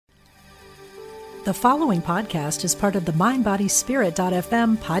The following podcast is part of the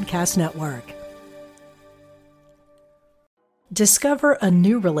MindBodySpirit.fm podcast network. Discover a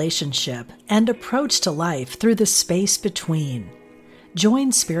new relationship and approach to life through the space between.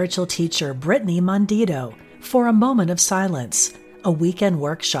 Join spiritual teacher Brittany Mondito for a moment of silence, a weekend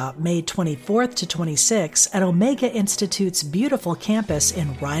workshop May 24th to 26th at Omega Institute's beautiful campus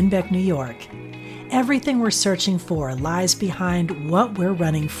in Rhinebeck, New York. Everything we're searching for lies behind what we're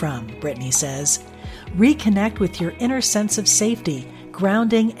running from, Brittany says. Reconnect with your inner sense of safety,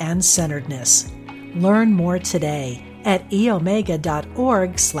 grounding, and centeredness. Learn more today at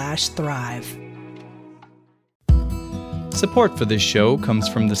eomega.org/thrive. Support for this show comes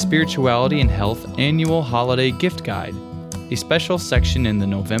from the Spirituality and Health Annual Holiday Gift Guide, a special section in the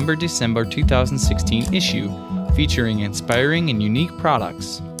November-December 2016 issue featuring inspiring and unique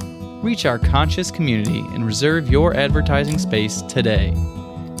products. Reach our conscious community and reserve your advertising space today.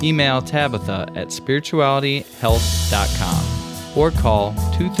 Email Tabitha at spiritualityhealth.com or call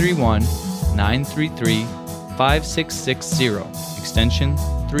 231-933-5660, extension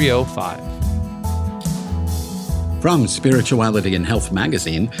 305. From Spirituality and Health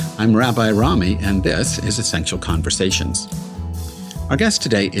magazine, I'm Rabbi Rami, and this is Essential Conversations. Our guest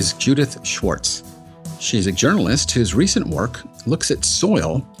today is Judith Schwartz. She's a journalist whose recent work looks at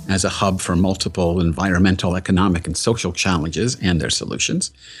soil as a hub for multiple environmental, economic, and social challenges and their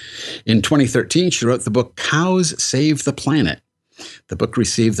solutions. In 2013, she wrote the book Cows Save the Planet. The book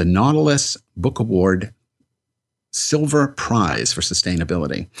received the Nautilus Book Award Silver Prize for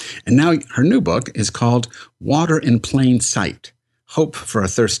Sustainability. And now her new book is called Water in Plain Sight, Hope for a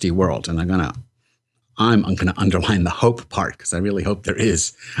Thirsty World. And I'm going to underline the hope part because I really hope there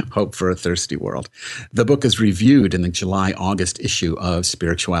is hope for a thirsty world. The book is reviewed in the July-August issue of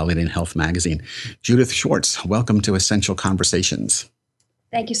Spirituality and Health magazine. Judith Schwartz, welcome to Essential Conversations.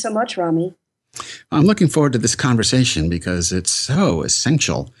 Thank you so much, Rami. I'm looking forward to this conversation because it's so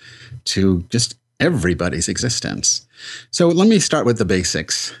essential to just everybody's existence. So let me start with the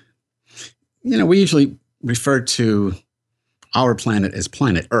basics. We usually refer to our planet as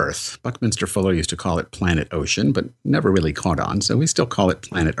planet Earth. Buckminster Fuller used to call it planet Ocean, but never really caught on, so we still call it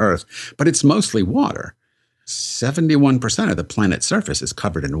planet Earth. But it's mostly water. 71% of the planet's surface is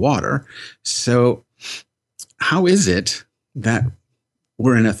covered in water. So how is it that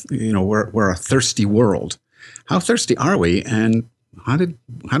we're in we're a thirsty world? How thirsty are we, and how did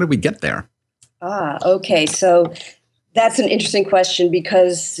we get there? Okay. So that's an interesting question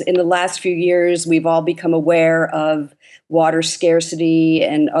because in the last few years, we've all become aware of water scarcity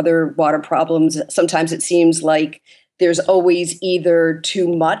and other water problems. Sometimes it seems like there's always either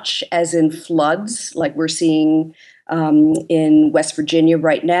too much, as in floods, like we're seeing in West Virginia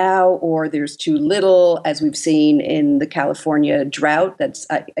right now, or there's too little, as we've seen in the California drought. That's,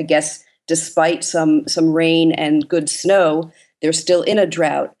 I guess, despite some rain and good snow, they're still in a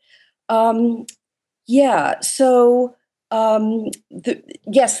drought. The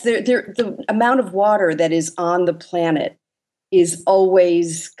amount of water that is on the planet is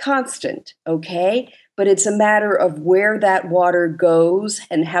always constant, okay? But it's a matter of where that water goes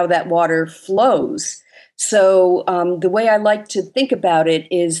and how that water flows. So the way I like to think about it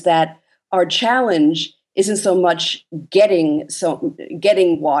is that our challenge isn't so much getting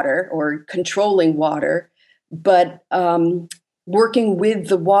water or controlling water, but working with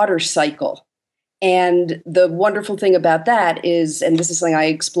the water cycle. And the wonderful thing about that is, and this is something I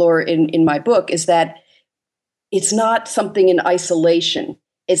explore in my book, is that it's not something in isolation.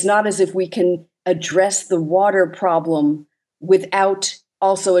 It's not as if we can address the water problem without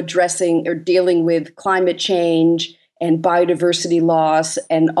also addressing or dealing with climate change and biodiversity loss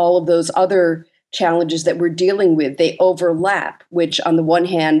and all of those other challenges that we're dealing with. They overlap, which on the one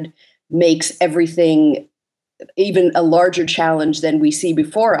hand makes everything even a larger challenge than we see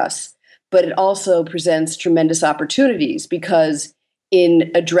before us. But it also presents tremendous opportunities because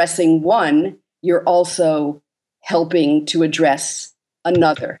in addressing one, you're also helping to address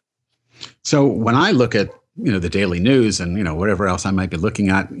another. So when I look at, the daily news and, whatever else I might be looking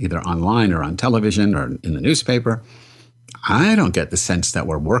at, either online or on television or in the newspaper, I don't get the sense that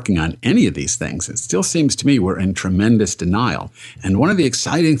we're working on any of these things. It still seems to me we're in tremendous denial. And one of the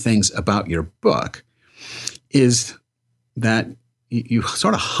exciting things about your book is that you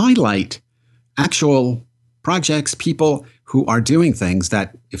sort of highlight actual projects, people who are doing things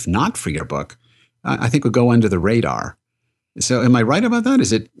that, if not for your book, I think would go under the radar. So am I right about that?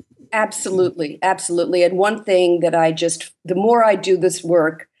 Is it? Absolutely. Absolutely. And one thing that the more I do this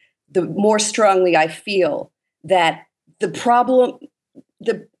work, the more strongly I feel that the problem,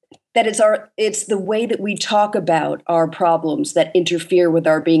 that it's the way that we talk about our problems that interfere with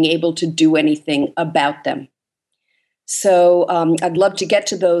our being able to do anything about them. So I'd love to get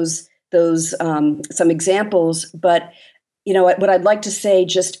to those some examples, but what I'd like to say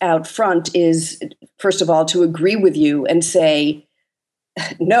just out front is, first of all, to agree with you and say,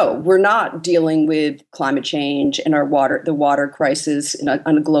 no, we're not dealing with climate change and the water crisis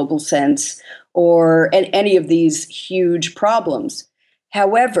on a global sense, or any of these huge problems.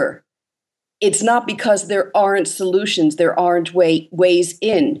 However, it's not because there aren't solutions, there aren't ways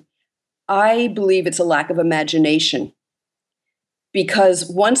in. I believe it's a lack of imagination. Because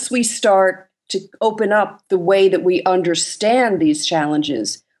once we start to open up the way that we understand these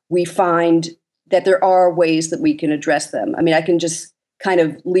challenges, we find that there are ways that we can address them. I mean, I can just kind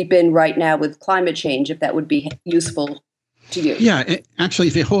of leap in right now with climate change, if that would be useful to you. Yeah, actually,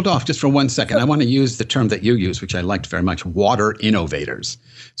 if you hold off just for 1 second, I want to use the term that you use, which I liked very much, water innovators.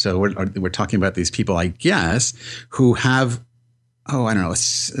 So we're talking about these people, I guess, who have, I don't know,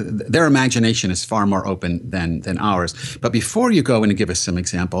 their imagination is far more open than ours. But before you go in and give us some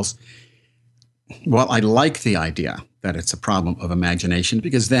examples, well, I like the idea that it's a problem of imagination,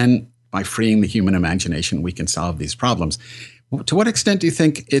 because then by freeing the human imagination, we can solve these problems. To what extent do you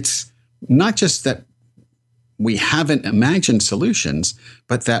think it's not just that we haven't imagined solutions,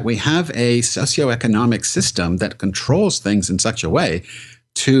 but that we have a socioeconomic system that controls things in such a way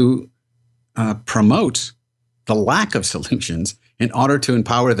to promote the lack of solutions in order to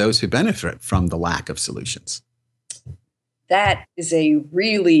empower those who benefit from the lack of solutions? That is a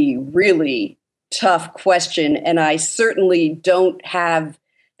really, really tough question, and I certainly don't have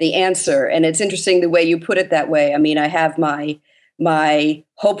the answer. And it's interesting the way you put it that way. I mean, I have my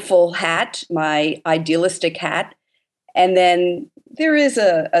hopeful hat, my idealistic hat, and then there is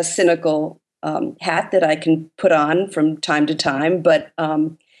a cynical hat that I can put on from time to time. But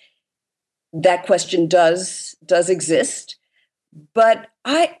that question does exist. But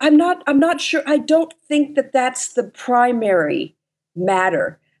I'm not sure. I don't think that that's the primary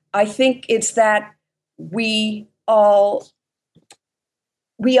matter. I think it's that we all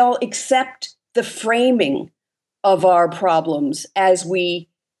accept the framing of our problems as we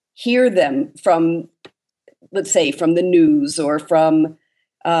hear them from, let's say, from the news or from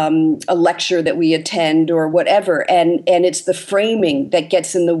a lecture that we attend or whatever, and it's the framing that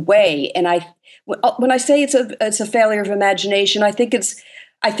gets in the way. And when I say it's a failure of imagination, I think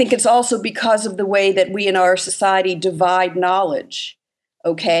it's also because of the way that we in our society divide knowledge.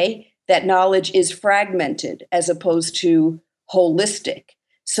 Okay, that knowledge is fragmented as opposed to holistic.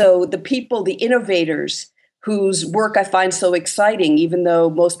 So the people, the innovators, whose work I find so exciting, even though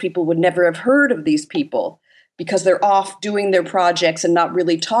most people would never have heard of these people because they're off doing their projects and not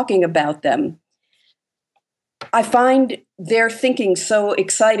really talking about them. I find their thinking so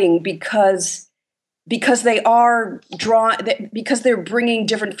exciting because they are because they're bringing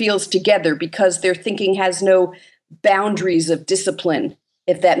different fields together, because their thinking has no boundaries of discipline,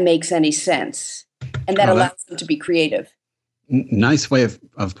 if that makes any sense. And that allows them to be creative. Nice way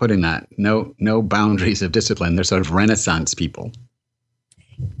of putting that. No boundaries of discipline. They're sort of Renaissance people.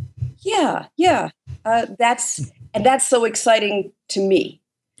 Yeah. That's so exciting to me.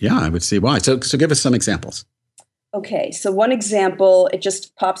 Yeah, I would see why. So give us some examples. Okay, so one example, it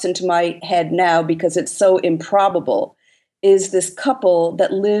just pops into my head now because it's so improbable, is this couple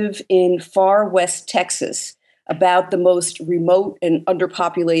that live in far west Texas, about the most remote and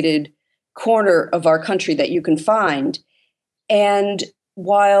underpopulated corner of our country that you can find. And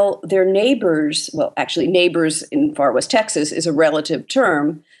while their neighbors, well, actually neighbors in far west Texas is a relative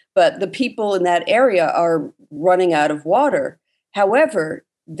term, but the people in that area are running out of water. However,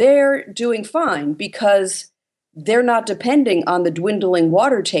 they're doing fine because they're not depending on the dwindling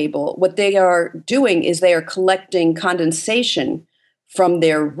water table. What they are doing is they are collecting condensation from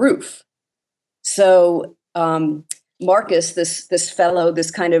their roof. So Marcus, this fellow, this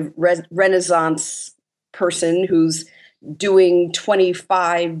kind of Renaissance person who's doing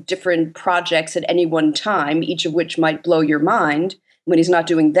 25 different projects at any one time, each of which might blow your mind. When he's not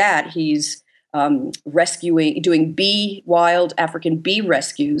doing that, he's doing wild African bee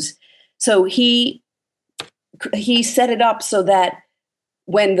rescues. So he set it up so that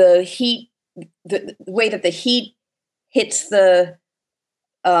when the way that the heat hits the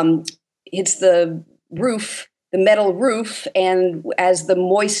roof, the metal roof, and as the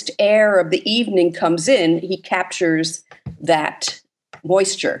moist air of the evening comes in, he captures that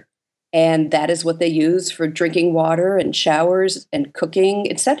moisture. And that is what they use for drinking water and showers and cooking,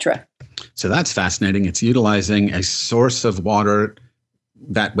 etc. So that's fascinating. It's utilizing a source of water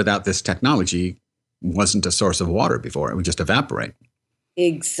that without this technology wasn't a source of water before. It would just evaporate.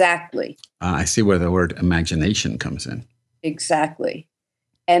 Exactly. I see where the word imagination comes in. Exactly.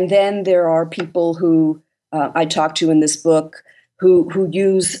 And then there are people who I talk to in this book who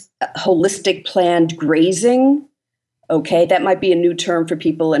use holistic planned grazing. Okay, that might be a new term for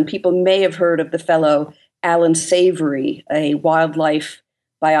people, and people may have heard of the fellow Alan Savory, a wildlife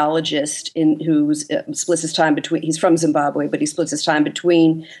biologist who splits his time between. He's from Zimbabwe, but he splits his time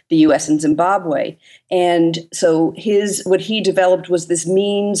between the U.S. and Zimbabwe. And so what he developed was this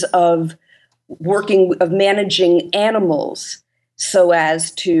means of managing animals so as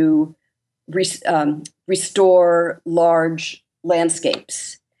to restore large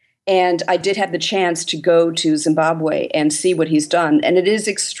landscapes. And I did have the chance to go to Zimbabwe and see what he's done. And it is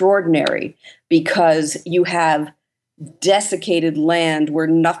extraordinary because you have desiccated land where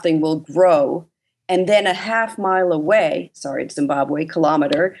nothing will grow. And then a half mile away, it's Zimbabwe, a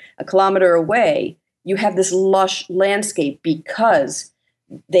kilometer away, you have this lush landscape because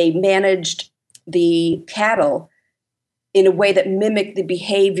they managed the cattle in a way that mimicked the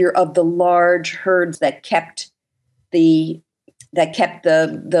behavior of the large herds that kept the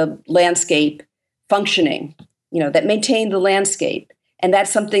landscape functioning, that maintained the landscape. And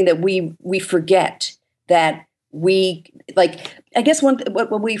that's something that we forget, that I guess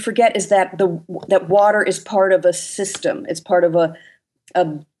what we forget is that that water is part of a system. It's part of a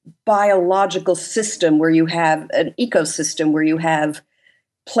biological system where you have an ecosystem where you have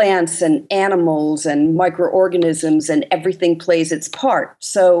plants and animals and microorganisms, and everything plays its part.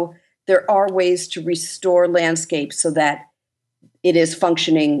 So there are ways to restore landscapes so that it is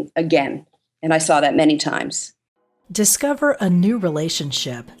functioning again. And I saw that many times. Discover a new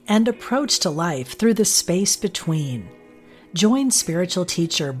relationship and approach to life through the space between. Join spiritual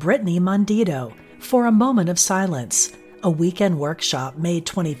teacher Brittany Mondito for a moment of silence, a weekend workshop May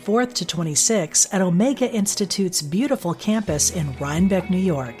 24th to 26th at Omega Institute's beautiful campus in Rhinebeck, New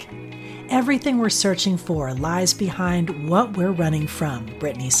York. Everything we're searching for lies behind what we're running from,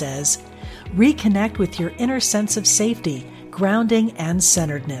 Brittany says. Reconnect with your inner sense of safety, grounding, and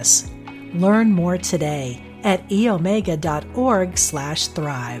centeredness. Learn more today at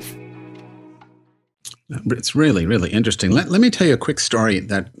eomega.org/thrive. It's really, really interesting. Let me tell you a quick story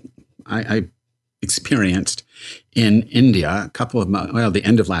that I experienced in India the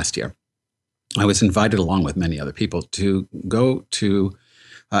end of last year. I was invited along with many other people to go to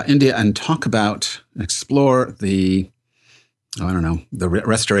India and explore the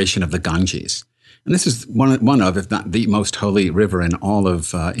restoration of the Ganges. And this is one of, if not the most holy river in all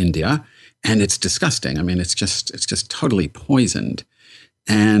of India. And it's disgusting. I mean, it's just totally poisoned.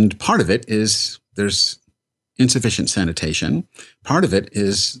 And part of it is there's insufficient sanitation. Part of it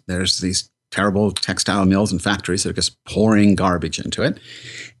is there's these terrible textile mills and factories that are just pouring garbage into it.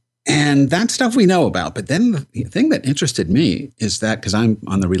 And that stuff we know about. But then the thing that interested me is that, because I'm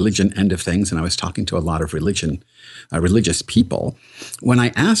on the religion end of things, and I was talking to a lot of religious people, when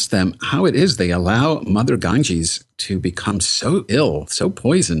I asked them how it is they allow Mother Ganges to become so ill, so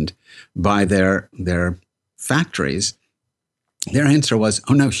poisoned by their factories, their answer was,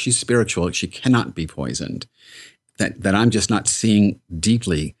 oh no, she's spiritual. She cannot be poisoned. That I'm just not seeing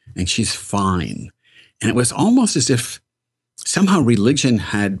deeply, and she's fine. And it was almost as if somehow religion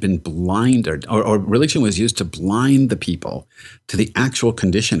had been blinded, or religion was used to blind the people to the actual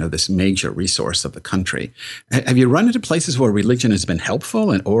condition of this major resource of the country. Have you run into places where religion has been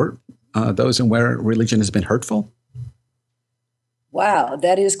helpful or those in where religion has been hurtful? Wow,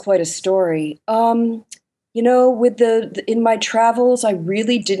 that is quite a story. In my travels, I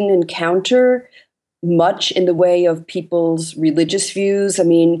really didn't encounter much in the way of people's religious views. I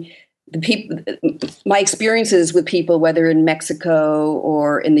mean, my experiences with people, whether in Mexico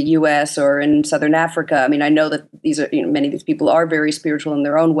or in the U.S. or in Southern Africa, I mean, I know that many of these people are very spiritual in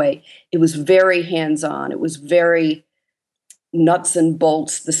their own way. It was very hands-on. It was very nuts and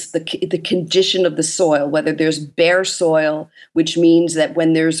bolts, the condition of the soil, whether there's bare soil, which means that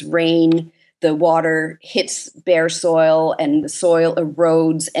when there's rain, the water hits bare soil and the soil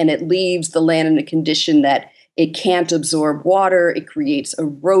erodes and it leaves the land in a condition that it can't absorb water. It creates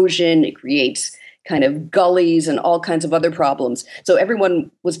erosion. It creates kind of gullies and all kinds of other problems. So everyone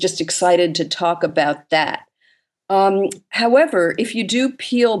was just excited to talk about that. However, if you do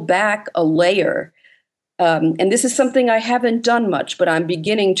peel back a layer, and this is something I haven't done much, but I'm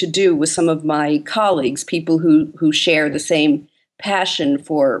beginning to do with some of my colleagues, people who share the same passion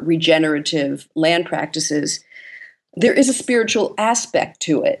for regenerative land practices, there is a spiritual aspect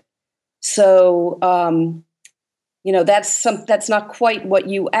to it. So, that's not quite what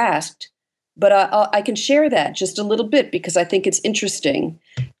you asked, but I can share that just a little bit because I think it's interesting.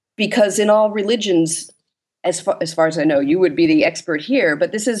 Because in all religions, as far as I know, you would be the expert here,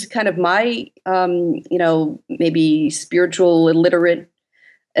 but this is kind of my, maybe spiritual illiterate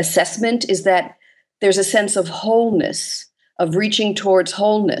assessment, is that there's a sense of wholeness, of reaching towards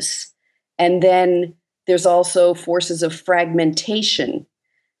wholeness. And then there's also forces of fragmentation.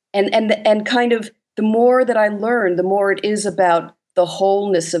 And kind of the more that I learn, the more it is about the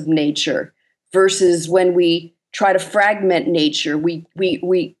wholeness of nature versus when we try to fragment nature, we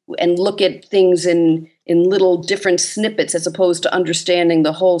and look at things in little different snippets as opposed to understanding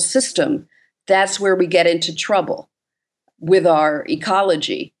the whole system. That's where we get into trouble with our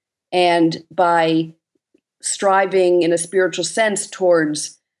ecology. And by striving in a spiritual sense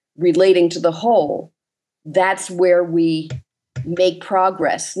towards relating to the whole, that's where we make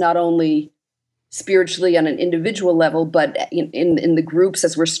progress, not only spiritually on an individual level, but in the groups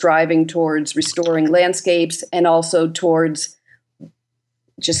as we're striving towards restoring landscapes and also towards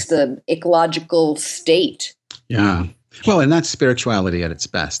just the ecological state. Yeah. Well, and that's spirituality at its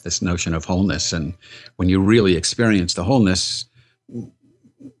best, this notion of wholeness. And when you really experience the wholeness,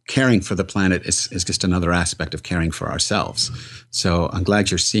 caring for the planet is just another aspect of caring for ourselves. So I'm glad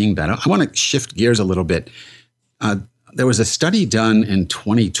you're seeing that. I want to shift gears a little bit. There was a study done in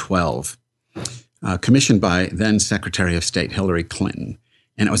 2012, commissioned by then Secretary of State Hillary Clinton,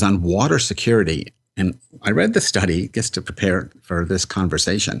 and it was on water security. And I read the study just to prepare for this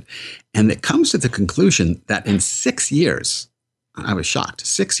conversation, and it comes to the conclusion that in 6 years, I was shocked,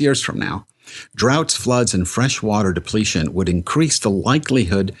 6 years from now, droughts, floods, and freshwater depletion would increase the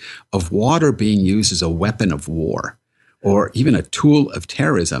likelihood of water being used as a weapon of war or even a tool of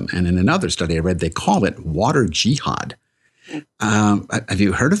terrorism. And in another study I read, they call it water jihad. Have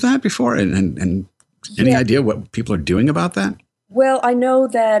you heard of that before? And any idea what people are doing about that? Well, I know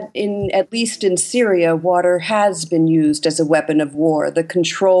that at least in Syria, water has been used as a weapon of war, the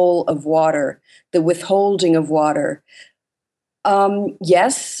control of water, the withholding of water.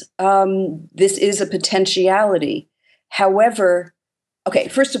 Yes, this is a potentiality. However, okay,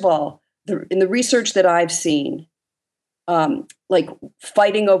 first of all, in the research that I've seen, like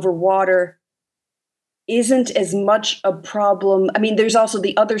fighting over water isn't as much a problem. I mean, there's also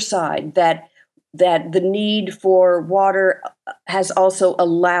the other side that the need for water has also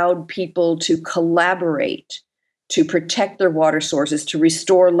allowed people to collaborate to protect their water sources, to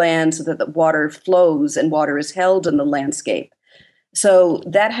restore land so that the water flows and water is held in the landscape. So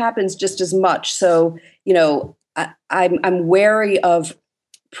that happens just as much. So, I'm wary of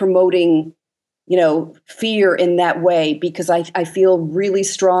promoting, fear in that way, because I feel really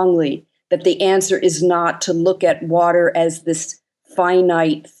strongly that the answer is not to look at water as this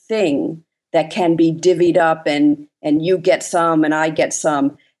finite thing that can be divvied up and you get some and I get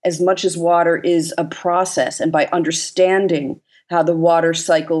some, as much as water is a process. And by understanding how the water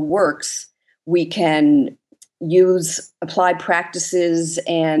cycle works, we can apply practices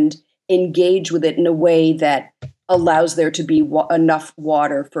and engage with it in a way that allows there to be enough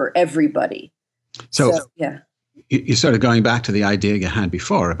water for everybody. So yeah. You're sort of going back to the idea you had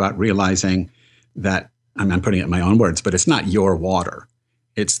before about realizing that, I'm putting it in my own words, but it's not your water.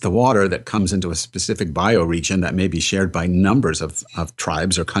 It's the water that comes into a specific bioregion that may be shared by numbers of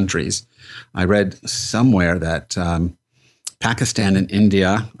tribes or countries. I read somewhere that Pakistan and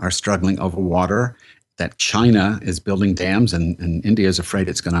India are struggling over water, that China is building dams and India is afraid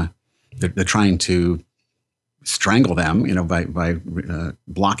they're trying to strangle them, by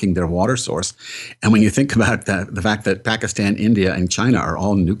blocking their water source. And when you think about the fact that Pakistan, India, and China are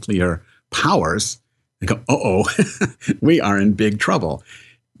all nuclear powers, you go, we are in big trouble.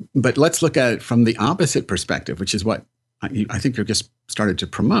 But let's look at it from the opposite perspective, which is what I think you've just started to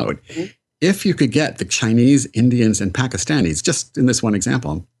promote. Mm-hmm. If you could get the Chinese, Indians, and Pakistanis, just in this one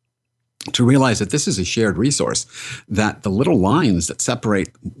example, to realize that this is a shared resource, that the little lines that separate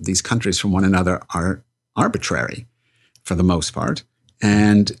these countries from one another are arbitrary for the most part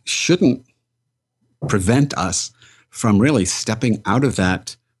and shouldn't prevent us from really stepping out of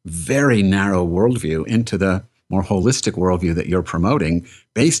that very narrow worldview into the more holistic worldview that you're promoting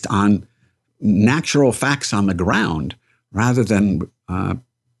based on natural facts on the ground rather than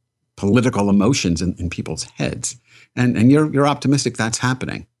political emotions in people's heads. And you're optimistic that's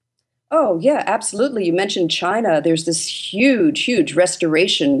happening. Oh, yeah, absolutely. You mentioned China. There's this huge, huge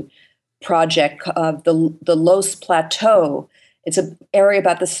restoration project of the Los Plateau. It's an area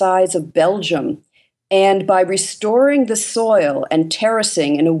about the size of Belgium. And by restoring the soil and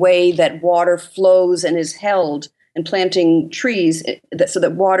terracing in a way that water flows and is held, and planting trees so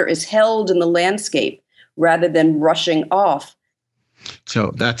that water is held in the landscape rather than rushing off.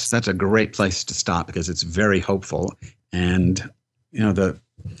 So that's a great place to stop because it's very hopeful. And, the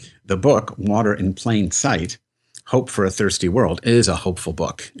The book, Water in Plain Sight, Hope for a Thirsty World, is a hopeful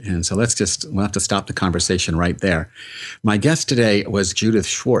book. And so we'll have to stop the conversation right there. My guest today was Judith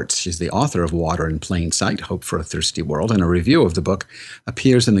Schwartz. She's the author of Water in Plain Sight, Hope for a Thirsty World, and a review of the book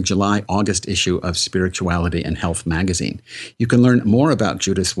appears in the July-August issue of Spirituality and Health magazine. You can learn more about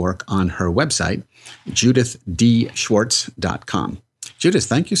Judith's work on her website, judithschwartz.com. Judith,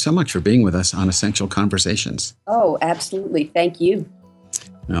 thank you so much for being with us on Essential Conversations. Oh, absolutely. Thank you.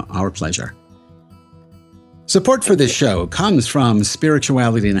 No, our pleasure. Support for this show comes from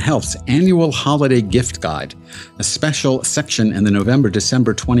Spirituality and Health's annual holiday gift guide, a special section in the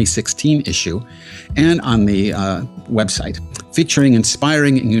November-December 2016 issue, and on the website, featuring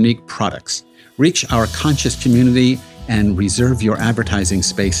inspiring and unique products. Reach our conscious community and reserve your advertising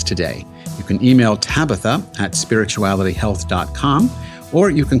space today. You can email Tabitha at spiritualityhealth.com, or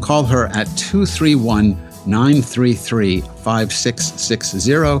you can call her at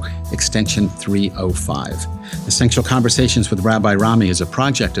 231-933-5660, extension 305. Essential Conversations with Rabbi Rami is a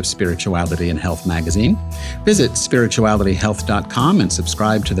project of Spirituality and Health magazine. Visit spiritualityhealth.com and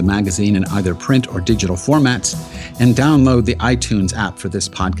subscribe to the magazine in either print or digital formats, and download the iTunes app for this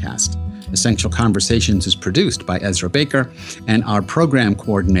podcast. Essential Conversations is produced by Ezra Baker, and our program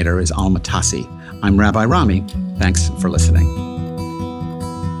coordinator is Alma Tassi. I'm Rabbi Rami. Thanks for listening.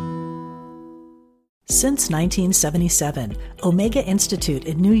 Since 1977, Omega Institute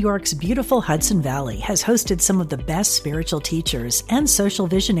in New York's beautiful Hudson Valley has hosted some of the best spiritual teachers and social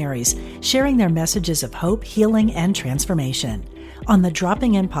visionaries sharing their messages of hope, healing, and transformation. On the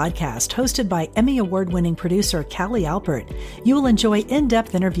Dropping In podcast, hosted by Emmy Award-winning producer Callie Alpert, you will enjoy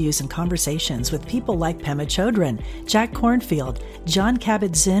in-depth interviews and conversations with people like Pema Chodron, Jack Kornfield, John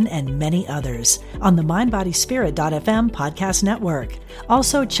Kabat-Zinn, and many others on the MindBodySpirit.fm podcast network.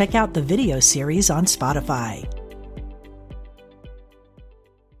 Also, check out the video series on Spotify.